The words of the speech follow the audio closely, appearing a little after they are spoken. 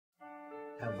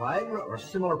Have Viagra or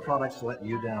similar products let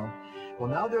you down? Well,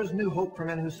 now there's new hope for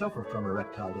men who suffer from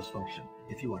erectile dysfunction.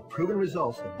 If you want proven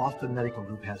results, the Boston Medical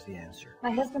Group has the answer. My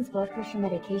husband's blood pressure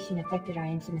medication affected our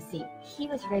intimacy. He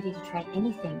was ready to try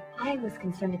anything. I was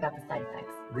concerned about the side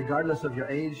effects. Regardless of your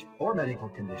age or medical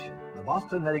condition, the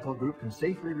Boston Medical Group can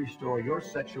safely restore your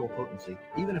sexual potency,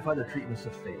 even if other treatments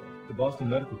have failed. The Boston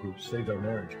Medical Group saved our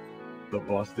marriage. The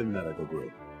Boston Medical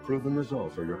Group. Proven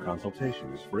results or your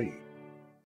consultation is free.